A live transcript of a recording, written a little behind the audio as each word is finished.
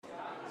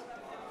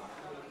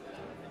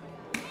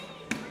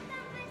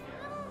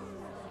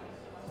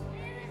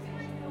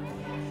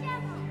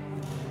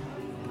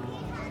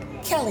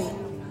Kelly,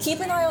 keep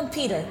an eye on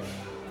Peter.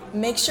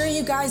 Make sure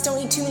you guys don't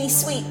eat too many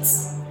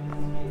sweets.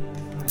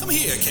 Come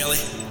here, Kelly.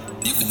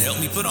 You can help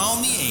me put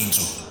on the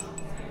angel.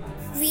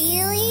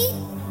 Really?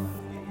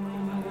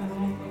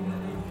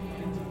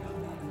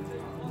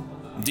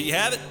 Do you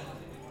have it?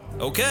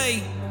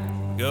 Okay.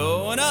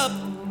 Going up.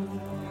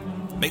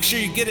 Make sure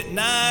you get it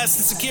nice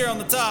and secure on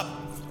the top.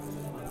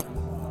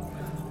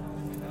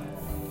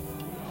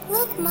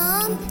 Look,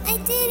 Mom, I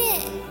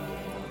did it.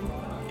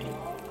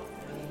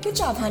 Good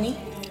job, honey.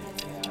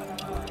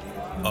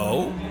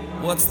 Oh,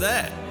 what's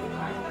that?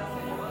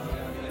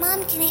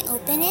 Mom, can I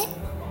open it?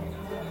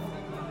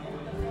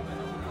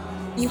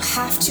 You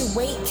have to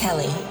wait,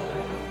 Kelly.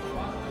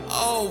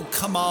 Oh,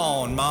 come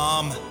on,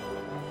 Mom.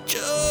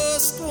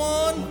 Just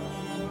one.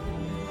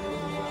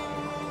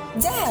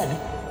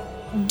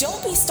 Dad,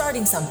 don't be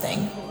starting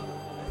something.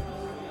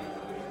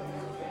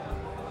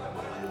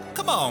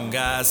 Come on,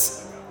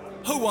 guys.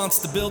 Who wants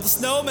to build a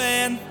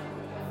snowman?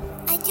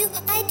 I do.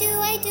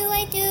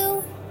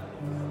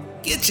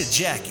 Get your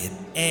jacket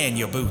and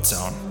your boots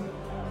on.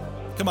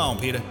 Come on,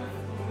 Peter.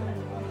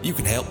 You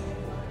can help.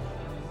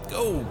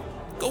 Go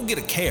get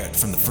a carrot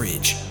from the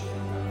fridge.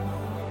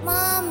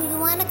 Mom, you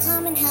want to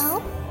come and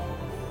help?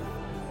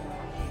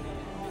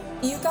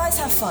 You guys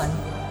have fun.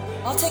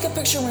 I'll take a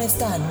picture when it's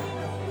done.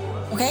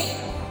 Okay?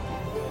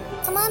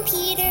 Come on,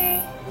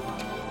 Peter.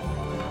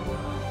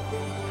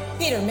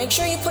 Peter, make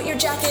sure you put your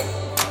jacket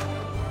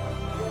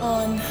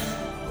on.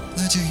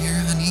 Glad you're here,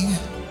 honey.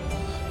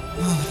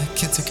 Oh, the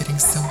kids are getting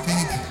so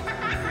big.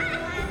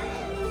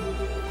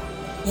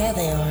 Yeah,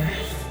 they are.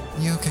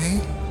 You okay?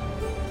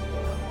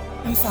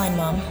 I'm fine,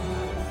 Mom.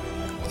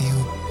 You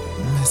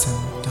miss him,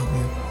 don't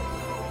you?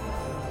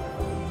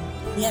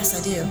 Yes,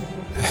 I do.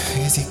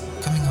 Is he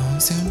coming home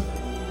soon?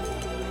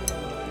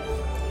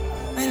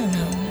 I don't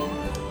know.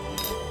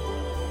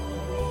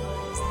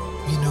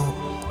 You know,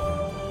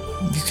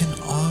 you can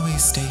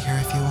always stay here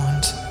if you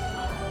want.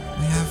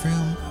 We have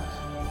room.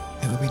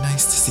 It would be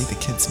nice to see the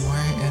kids more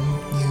and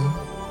you.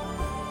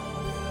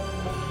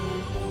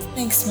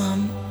 Thanks,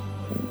 Mom.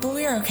 But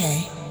we're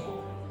okay.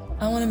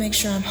 I want to make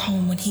sure I'm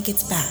home when he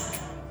gets back.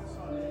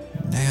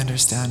 I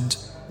understand.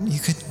 You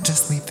could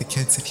just leave the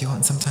kids if you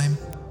want some time.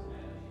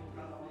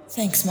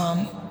 Thanks,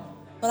 Mom.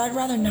 But I'd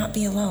rather not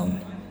be alone.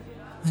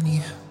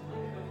 Honey,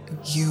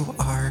 you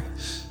are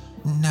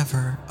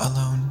never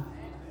alone.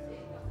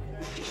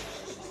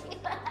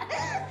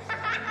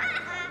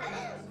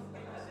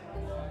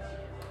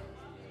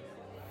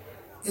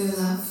 Your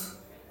love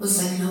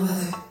was like no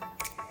other.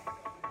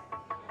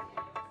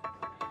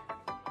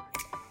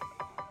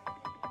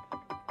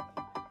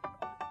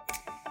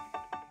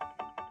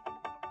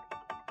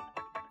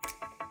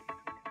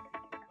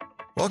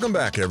 Welcome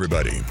back,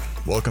 everybody.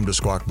 Welcome to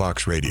Squawk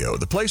Box Radio,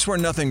 the place where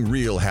nothing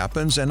real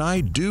happens, and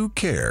I do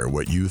care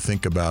what you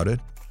think about it.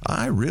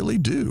 I really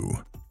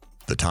do.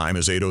 The time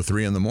is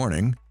 8:03 in the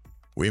morning.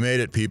 We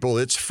made it, people.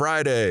 It's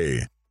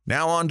Friday.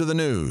 Now on to the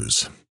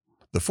news.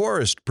 The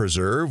Forest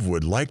Preserve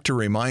would like to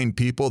remind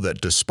people that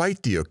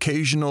despite the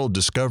occasional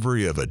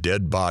discovery of a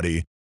dead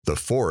body, the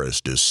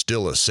forest is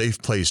still a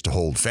safe place to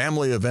hold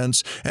family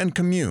events and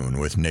commune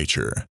with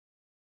nature.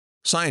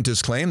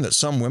 Scientists claim that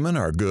some women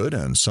are good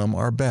and some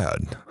are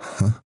bad.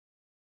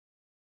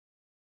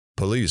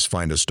 Police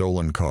find a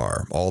stolen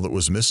car. All that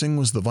was missing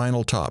was the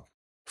vinyl top,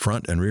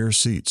 front and rear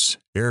seats,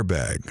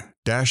 airbag,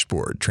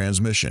 dashboard,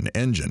 transmission,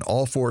 engine,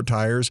 all four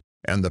tires,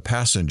 and the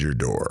passenger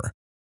door.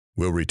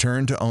 Will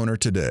return to owner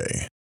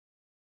today.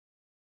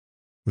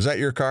 Was that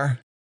your car?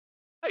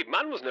 Hey,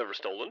 mine was never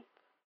stolen.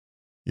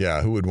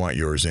 Yeah, who would want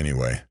yours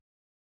anyway?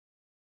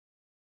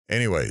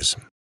 Anyways,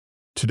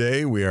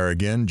 today we are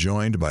again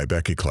joined by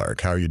Becky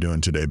Clark. How are you doing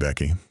today,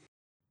 Becky?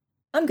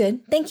 I'm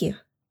good, thank you.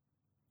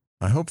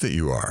 I hope that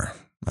you are.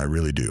 I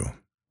really do.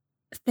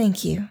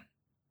 Thank you.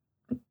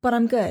 But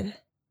I'm good.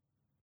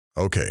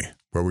 Okay,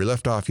 where we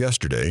left off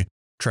yesterday,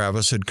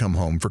 Travis had come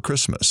home for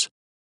Christmas.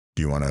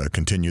 Do you want to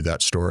continue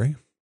that story?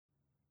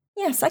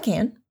 Yes, I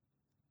can.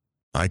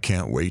 I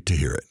can't wait to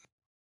hear it.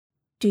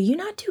 Do you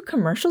not do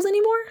commercials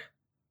anymore?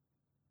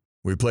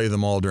 We play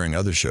them all during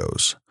other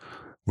shows.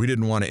 We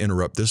didn't want to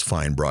interrupt this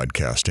fine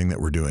broadcasting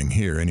that we're doing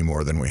here any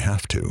more than we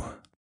have to.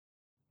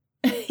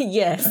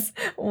 Yes,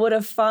 what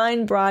a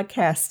fine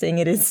broadcasting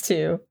it is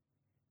too.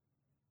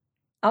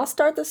 I'll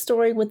start the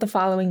story with the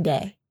following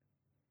day.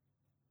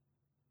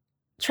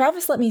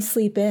 Travis let me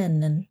sleep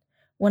in, and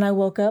when I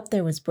woke up,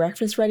 there was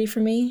breakfast ready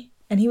for me,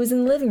 and he was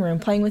in the living room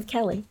playing with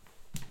Kelly.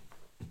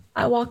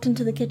 I walked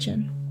into the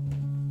kitchen.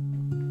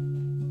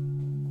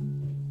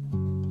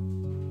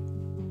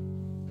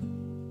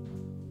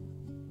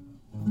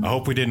 I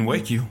hope we didn't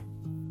wake you.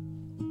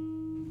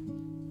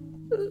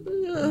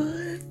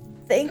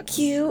 Thank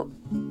you,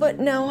 but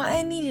no,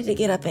 I needed to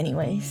get up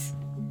anyways.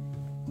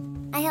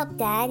 I helped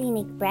Daddy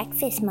make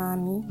breakfast,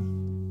 Mommy.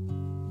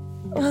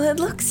 Well,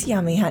 it looks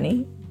yummy,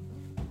 honey.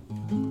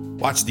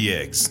 Watch the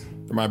eggs.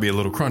 There might be a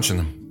little crunch in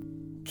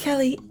them.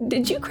 Kelly,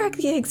 did you crack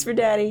the eggs for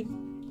Daddy?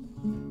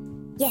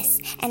 Yes,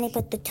 and I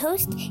put the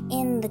toast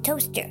in the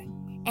toaster,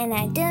 and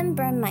I didn't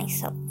burn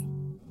myself.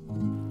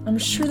 I'm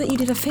sure that you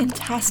did a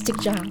fantastic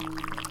job.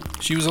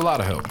 She was a lot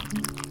of help.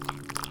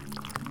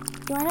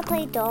 You want to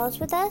play dolls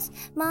with us,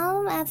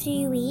 Mom, after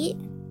you eat?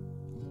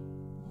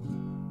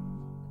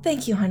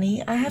 Thank you,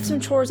 honey. I have some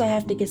chores I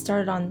have to get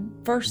started on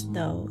first,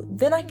 though.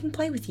 Then I can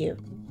play with you.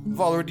 I've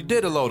already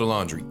did a load of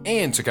laundry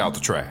and took out the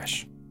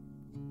trash.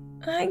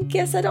 I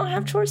guess I don't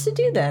have chores to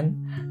do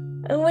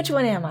then. Which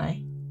one am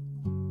I?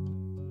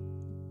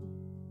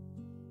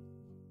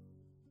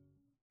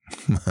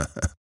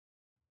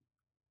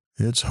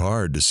 It's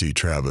hard to see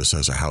Travis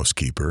as a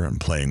housekeeper and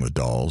playing with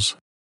dolls.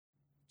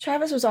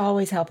 Travis was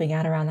always helping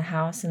out around the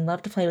house and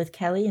loved to play with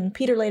Kelly and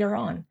Peter later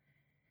on.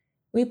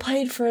 We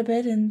played for a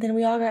bit and then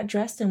we all got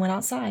dressed and went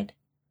outside.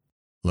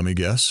 Let me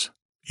guess,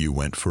 you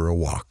went for a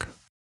walk.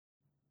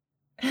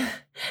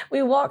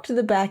 We walked to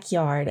the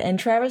backyard and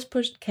Travis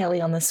pushed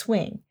Kelly on the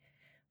swing.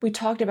 We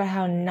talked about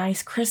how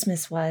nice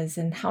Christmas was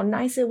and how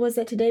nice it was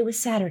that today was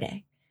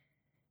Saturday.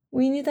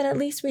 We knew that at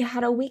least we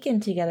had a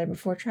weekend together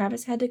before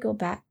Travis had to go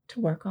back to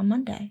work on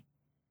Monday.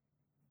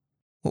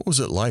 What was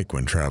it like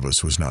when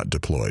Travis was not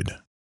deployed?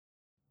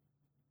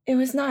 It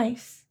was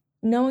nice,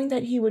 knowing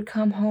that he would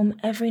come home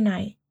every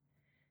night.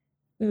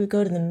 We would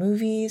go to the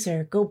movies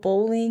or go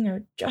bowling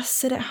or just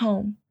sit at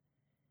home.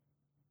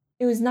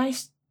 It was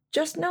nice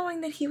just knowing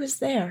that he was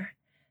there,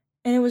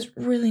 and it was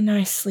really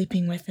nice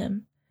sleeping with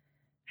him,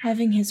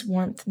 having his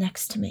warmth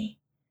next to me.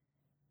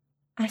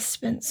 I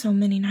spent so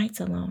many nights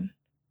alone.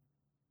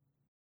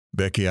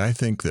 Becky, I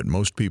think that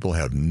most people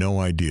have no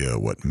idea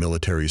what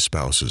military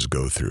spouses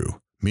go through,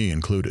 me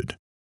included.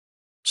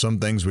 Some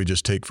things we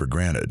just take for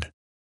granted,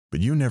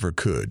 but you never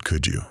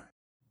could you?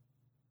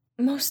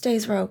 Most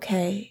days were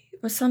okay,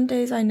 but some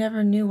days I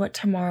never knew what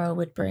tomorrow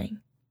would bring.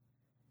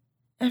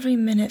 Every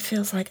minute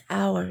feels like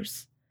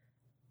hours.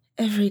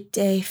 Every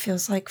day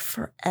feels like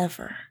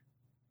forever.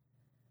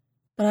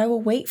 But I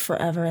will wait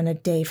forever and a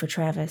day for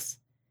Travis.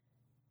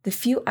 The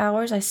few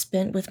hours I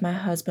spent with my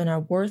husband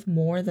are worth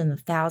more than the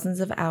thousands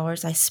of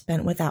hours I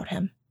spent without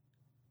him.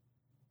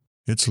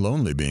 It's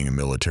lonely being a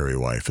military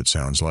wife, it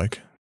sounds like.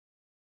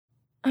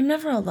 I'm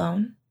never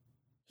alone.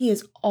 He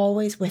is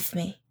always with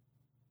me.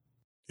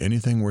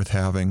 Anything worth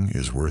having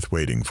is worth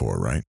waiting for,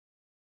 right?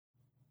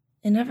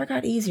 It never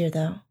got easier,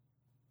 though.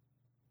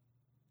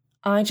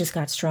 I just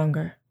got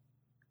stronger.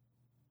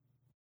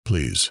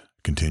 Please,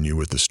 continue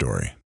with the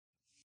story.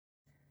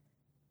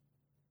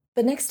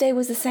 The next day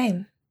was the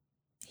same.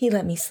 He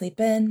let me sleep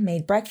in,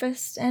 made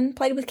breakfast, and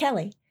played with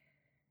Kelly.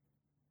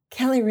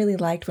 Kelly really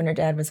liked when her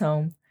dad was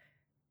home.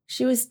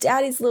 She was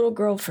Daddy's little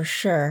girl for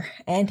sure,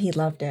 and he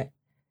loved it.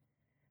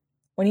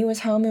 When he was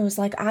home, it was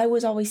like I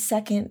was always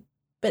second,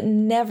 but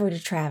never to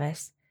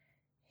Travis.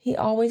 He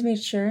always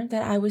made sure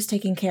that I was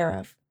taken care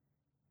of.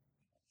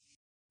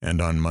 And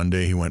on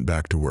Monday, he went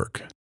back to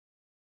work.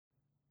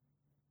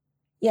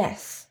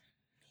 Yes.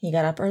 He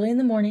got up early in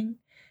the morning,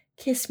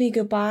 kissed me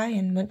goodbye,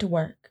 and went to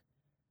work.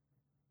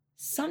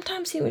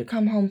 Sometimes he would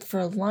come home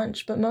for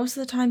lunch, but most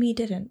of the time he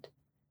didn't.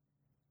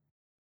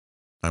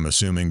 I'm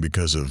assuming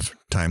because of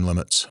time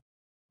limits?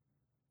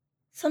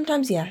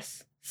 Sometimes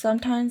yes.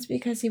 Sometimes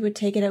because he would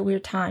take it at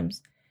weird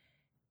times.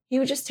 He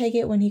would just take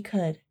it when he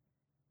could.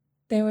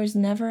 There was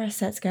never a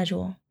set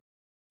schedule.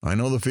 I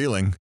know the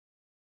feeling.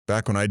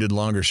 Back when I did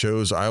longer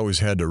shows, I always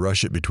had to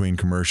rush it between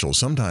commercials.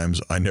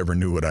 Sometimes I never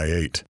knew what I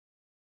ate.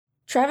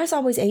 Travis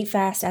always ate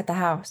fast at the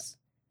house.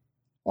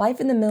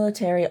 Life in the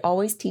military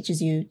always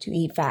teaches you to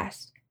eat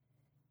fast.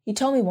 He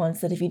told me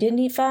once that if you didn't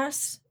eat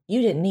fast,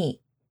 you didn't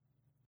eat.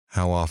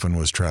 How often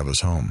was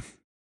Travis home?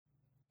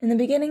 In the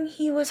beginning,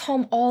 he was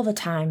home all the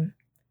time.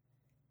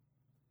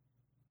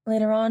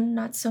 Later on,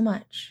 not so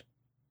much.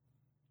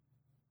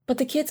 But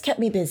the kids kept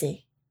me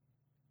busy.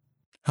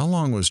 How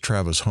long was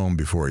Travis home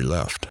before he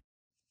left?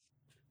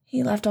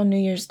 He left on New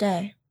Year's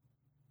Day.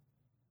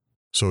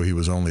 So he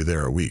was only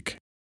there a week?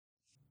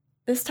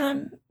 This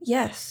time,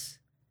 yes.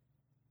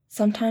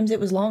 Sometimes it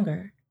was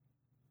longer.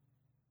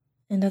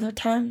 And other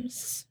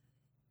times,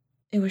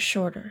 it was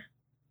shorter.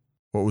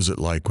 What was it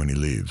like when he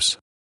leaves?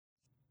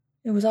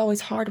 It was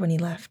always hard when he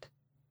left.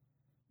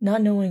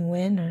 Not knowing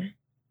when or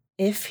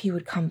if he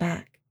would come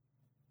back.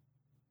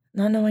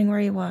 Not knowing where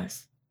he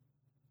was.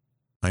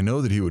 I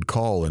know that he would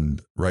call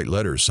and write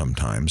letters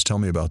sometimes. Tell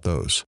me about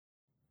those.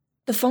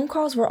 The phone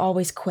calls were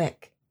always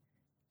quick.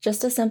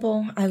 Just a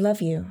simple, I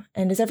love you,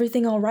 and is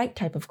everything all right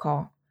type of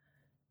call.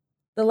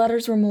 The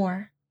letters were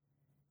more.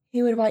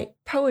 He would write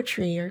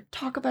poetry or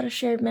talk about a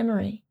shared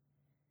memory.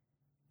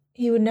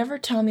 He would never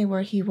tell me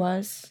where he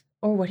was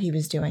or what he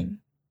was doing.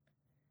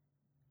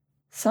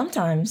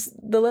 Sometimes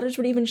the letters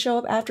would even show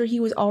up after he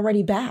was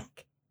already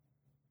back.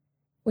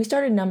 We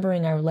started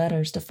numbering our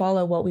letters to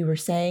follow what we were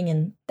saying,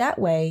 and that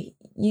way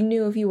you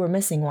knew if you were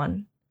missing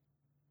one.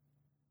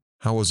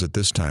 How was it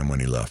this time when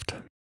he left?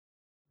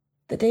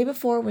 The day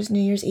before was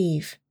New Year's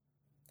Eve.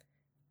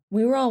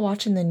 We were all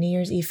watching the New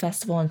Year's Eve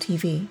festival on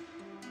TV.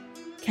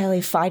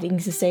 Kelly fighting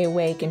to stay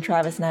awake, and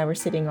Travis and I were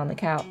sitting on the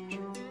couch.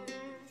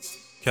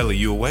 Kelly,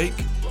 you awake?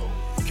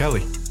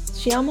 Kelly.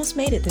 She almost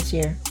made it this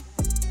year.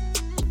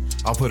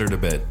 I'll put her to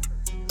bed.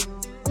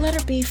 Let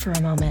her be for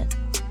a moment.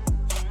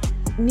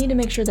 Need to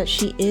make sure that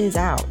she is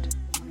out.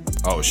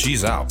 Oh,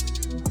 she's out.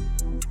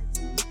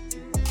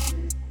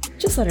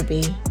 Just let her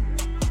be.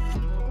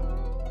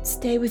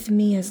 Stay with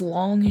me as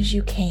long as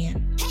you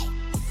can.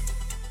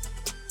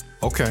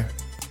 Okay,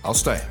 I'll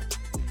stay.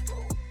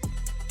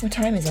 What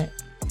time is it?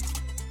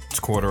 It's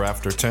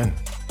 10:15.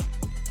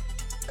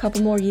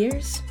 Couple more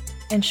years,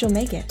 and she'll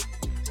make it.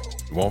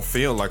 It won't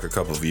feel like a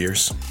couple of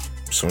years.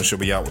 Soon she'll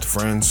be out with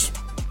friends,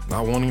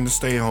 not wanting to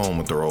stay home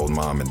with her old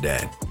mom and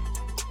dad.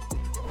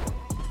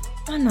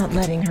 I'm not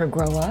letting her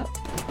grow up.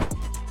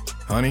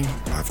 Honey,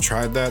 I've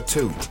tried that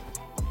too.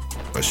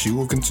 But she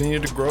will continue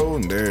to grow,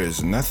 and there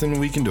is nothing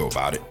we can do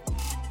about it.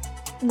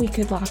 We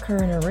could lock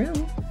her in a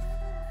room.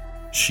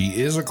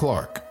 She is a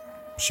Clark.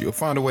 She'll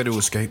find a way to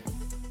escape.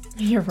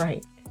 You're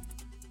right.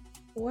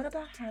 What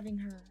about having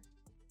her?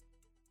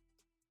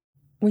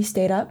 We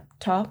stayed up,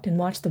 talked, and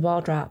watched the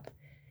ball drop.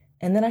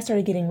 And then I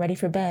started getting ready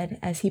for bed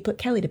as he put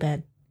Kelly to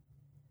bed.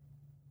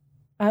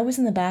 I was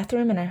in the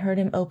bathroom and I heard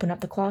him open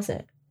up the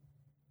closet.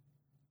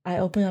 I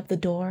opened up the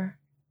door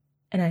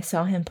and I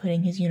saw him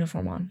putting his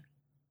uniform on.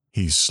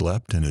 He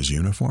slept in his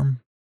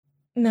uniform?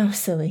 No,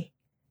 silly.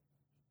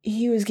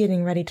 He was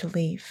getting ready to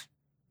leave.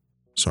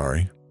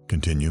 Sorry,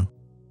 continue.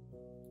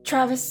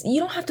 Travis, you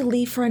don't have to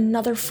leave for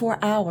another 4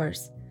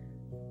 hours.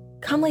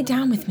 Come lay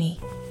down with me.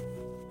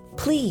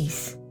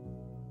 Please.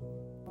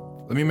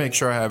 Let me make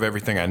sure I have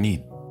everything I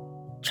need.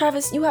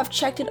 Travis, you have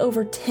checked it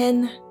over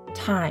 10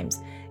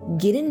 times.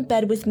 Get in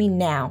bed with me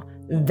now.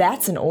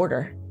 That's an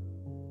order.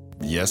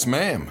 Yes,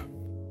 ma'am.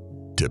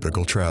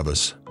 Typical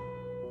Travis.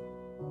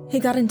 He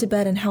got into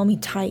bed and held me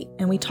tight,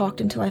 and we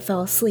talked until I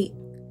fell asleep.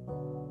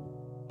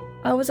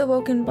 I was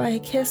awoken by a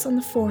kiss on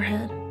the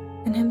forehead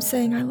and him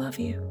saying, "I love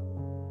you."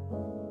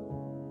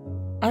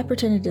 I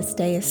pretended to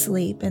stay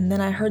asleep, and then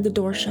I heard the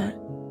door shut.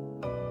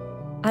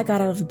 I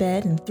got out of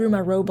bed and threw my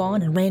robe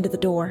on and ran to the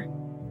door.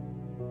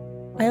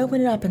 I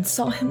opened it up and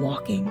saw him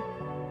walking.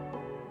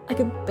 I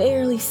could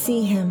barely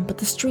see him, but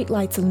the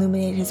streetlights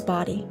illuminated his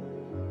body.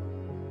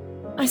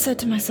 I said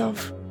to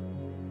myself,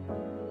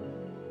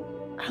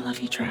 "I love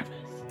you, Travis."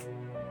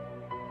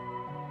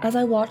 As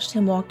I watched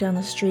him walk down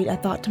the street, I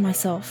thought to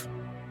myself,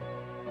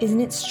 isn't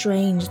it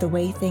strange the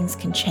way things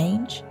can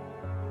change?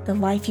 The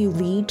life you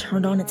lead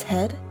turned on its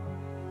head?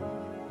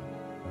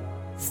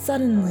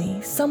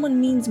 Suddenly, someone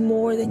means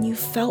more than you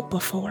felt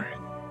before.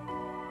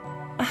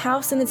 A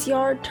house and its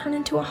yard turn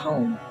into a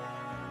home.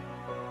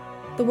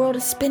 The world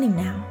is spinning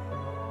now,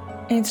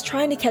 and it's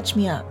trying to catch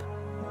me up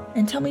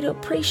and tell me to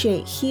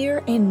appreciate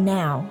here and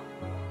now.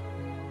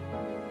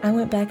 I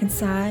went back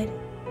inside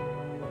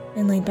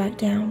and laid back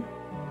down.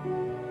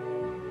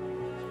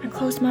 I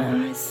closed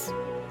my eyes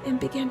and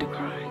began to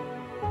cry.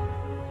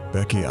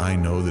 Becky, I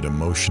know that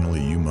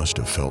emotionally you must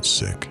have felt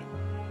sick.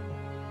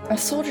 A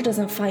soldier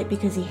doesn't fight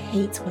because he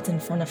hates what's in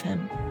front of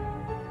him.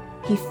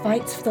 He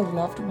fights for the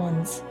loved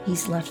ones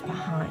he's left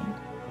behind.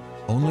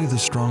 Only the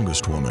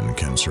strongest woman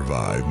can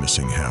survive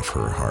missing half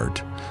her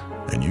heart,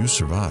 and you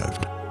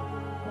survived.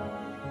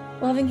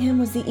 Loving him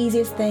was the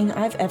easiest thing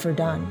I've ever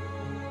done.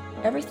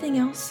 Everything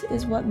else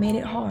is what made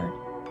it hard.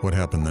 What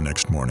happened the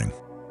next morning?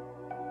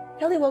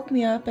 Kelly woke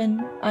me up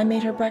and I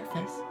made her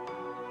breakfast.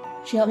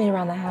 She helped me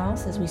around the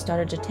house as we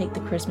started to take the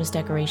Christmas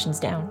decorations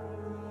down.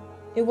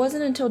 It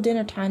wasn't until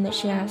dinner time that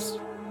she asked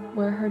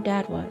where her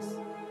dad was.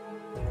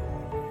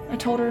 I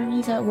told her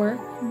he's at work,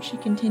 and she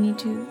continued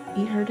to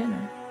eat her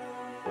dinner.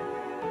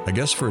 I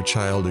guess for a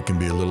child it can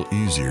be a little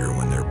easier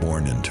when they're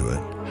born into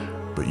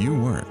it, but you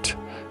weren't,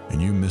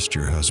 and you missed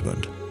your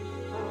husband.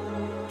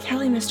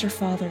 Kelly missed her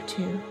father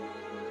too.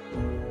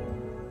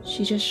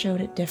 She just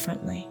showed it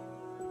differently.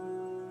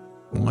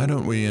 Why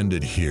don't we end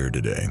it here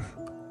today?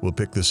 We'll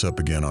pick this up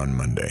again on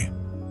Monday.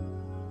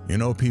 You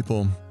know,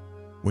 people,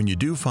 when you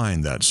do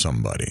find that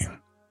somebody,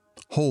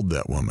 hold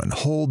that woman,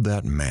 hold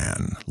that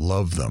man,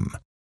 love them,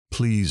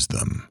 please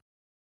them.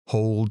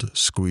 Hold,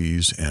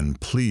 squeeze, and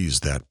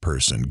please that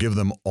person. Give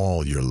them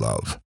all your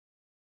love.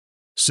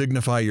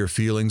 Signify your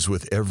feelings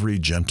with every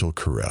gentle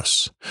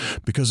caress,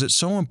 because it's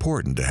so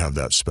important to have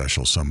that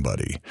special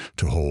somebody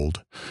to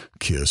hold,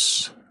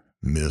 kiss,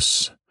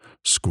 miss,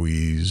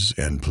 squeeze,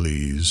 and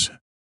please.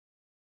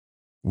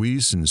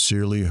 We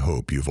sincerely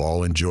hope you've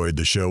all enjoyed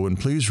the show, and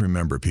please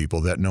remember,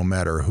 people, that no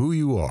matter who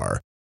you are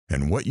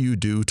and what you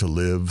do to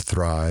live,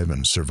 thrive,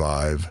 and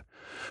survive,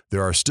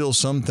 there are still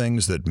some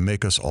things that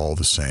make us all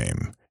the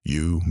same.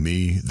 You,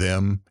 me,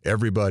 them,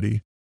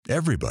 everybody,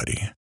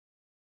 everybody.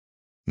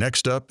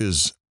 Next up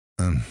is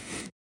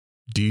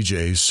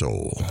DJ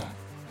Soul.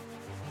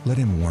 Let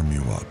him warm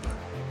you up.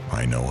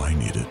 I know I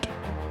need it.